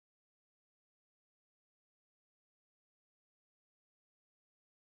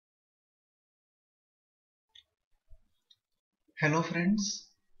Hello friends,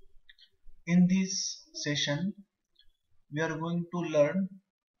 in this session we are going to learn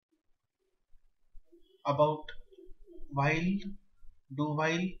about while, do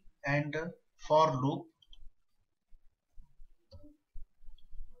while and for loop.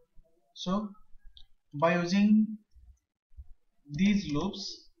 So by using these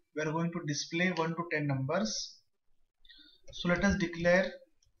loops we are going to display 1 to 10 numbers. So let us declare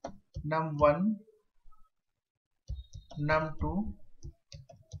num1, num2,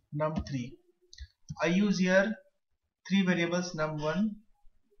 num3. I use here three variables num1,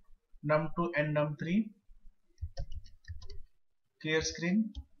 num2 and num3. Clear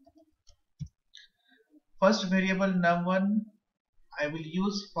screen. First variable num1 I will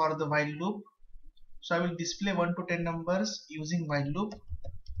use for the while loop. So I will display 1 to 10 numbers using while loop.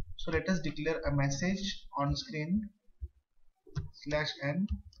 So let us declare a message on screen /n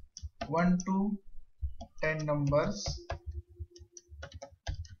 1 to 10 numbers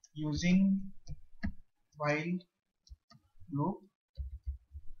using while loop.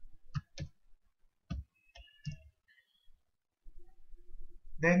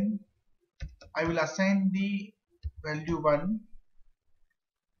 Then I will assign the value 1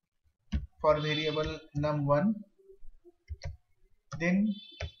 for variable num1. Then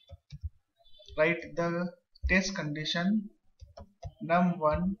write the test condition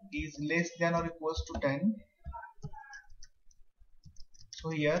num1 is less than or equals to 10.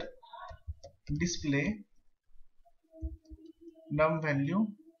 So here display num value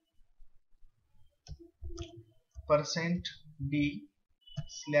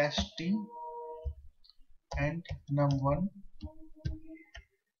 %d/t and num1,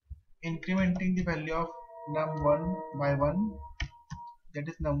 incrementing the value of num1 by 1, that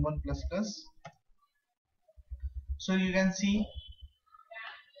is num1 plus plus. So you can see,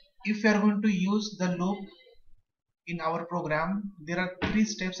 if we are going to use the loop in our program, there are three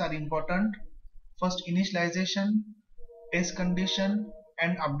steps are important. First, initialization, test condition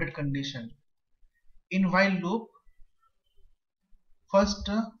and update condition. In while loop, first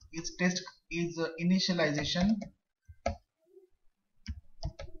is initialization.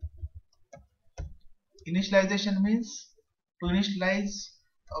 Initialization means to initialize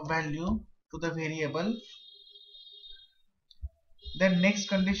a value to the variable. Then next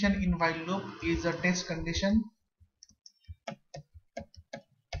condition in while loop is a test condition,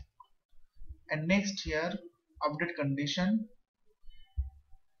 and next here update condition.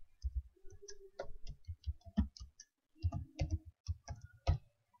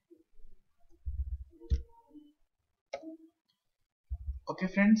 Okay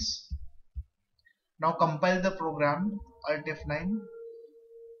friends, now compile the program, Alt F9,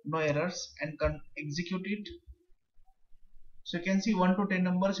 no errors, and execute it. So you can see 1 to 10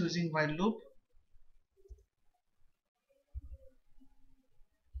 numbers using while loop.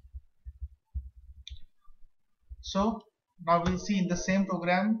 So now we'll see in the same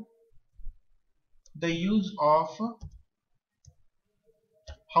program the use of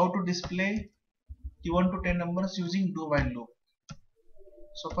how to display the 1 to 10 numbers using do while loop.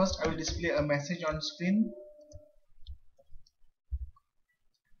 So first I will display a message on screen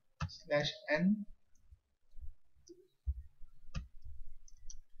 /n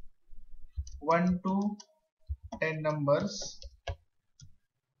 1 to 10 numbers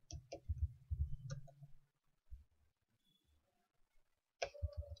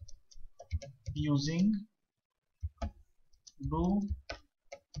using do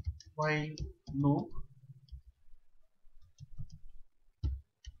while loop.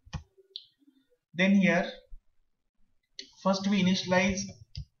 Then here first we initialize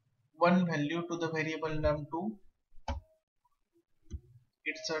one value to the variable num2.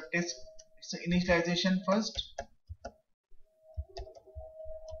 It's a initialization first.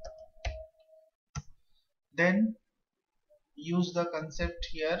 Then use the concept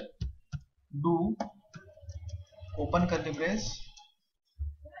here do open curly brace,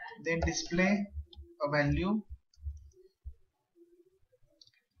 then display a value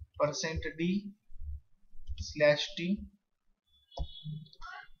 %d/t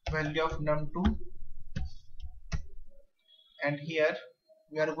value of num2, and here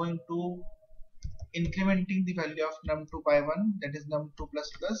we are going to incrementing the value of num2 by 1, that is num2 plus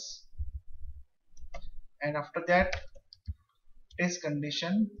plus, and after that test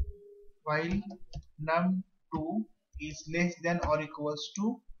condition while num2 is less than or equals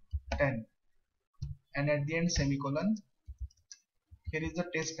to 10, and at the end semicolon. Here is the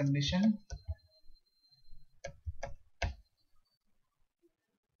test condition.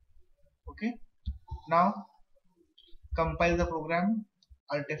 Okay, now compile the program,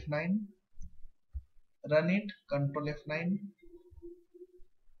 Alt F9, run it, Control F9,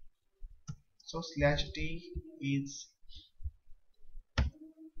 So slash t is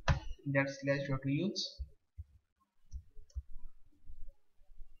that slash we have to use.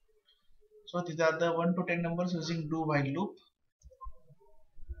 So these are the 1 to 10 numbers using do while loop.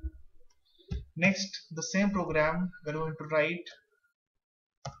 Next, the same program we are going to write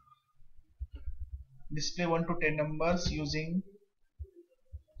display 1 to 10 numbers using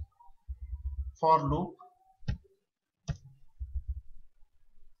for loop.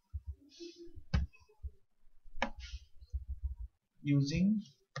 Using,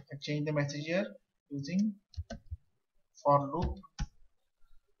 change the message here, using for loop.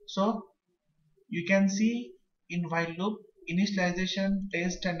 So you can see in while loop initialization,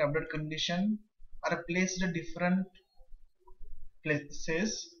 test and update condition are placed at different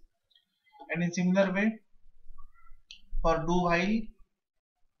places, and in similar way for do while,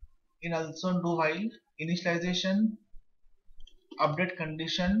 in also do while initialization, update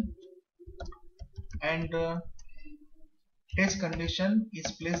condition and test condition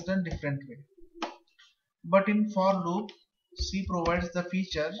is placed in different way. But in for loop, C provides the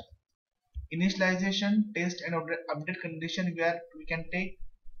feature initialization, test and update condition where we can take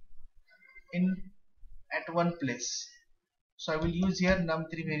in at one place. So I will use here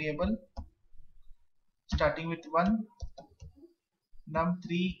num3 variable starting with 1.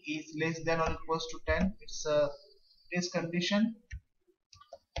 Num3 is less than or equals to 10. It's a test condition,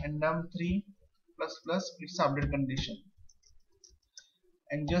 and num3 plus plus it's update condition.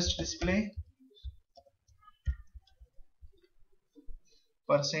 And just display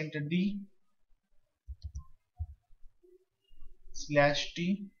 %d slash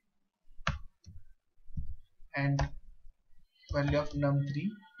t and value of num3.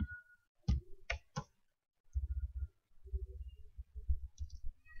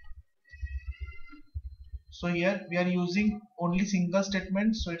 So here we are using only single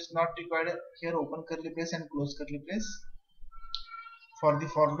statement, so it's not required here open curly brace and close curly brace for the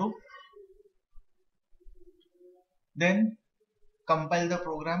for loop. Then compile the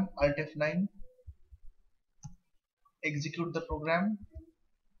program, Alt F9, execute the program.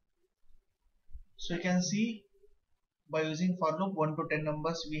 So you can see by using for loop 1 to 10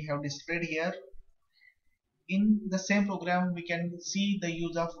 numbers we have displayed here. In the same program we can see the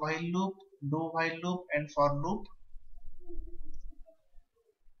use of while loop, do while loop and for loop.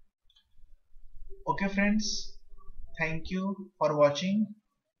 Okay friends, thank you for watching.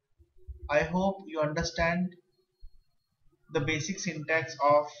 I hope you understand the basic syntax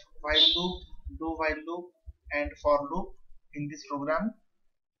of while loop, do while loop and for loop in this program.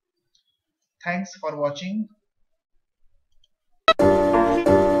 Thanks for watching.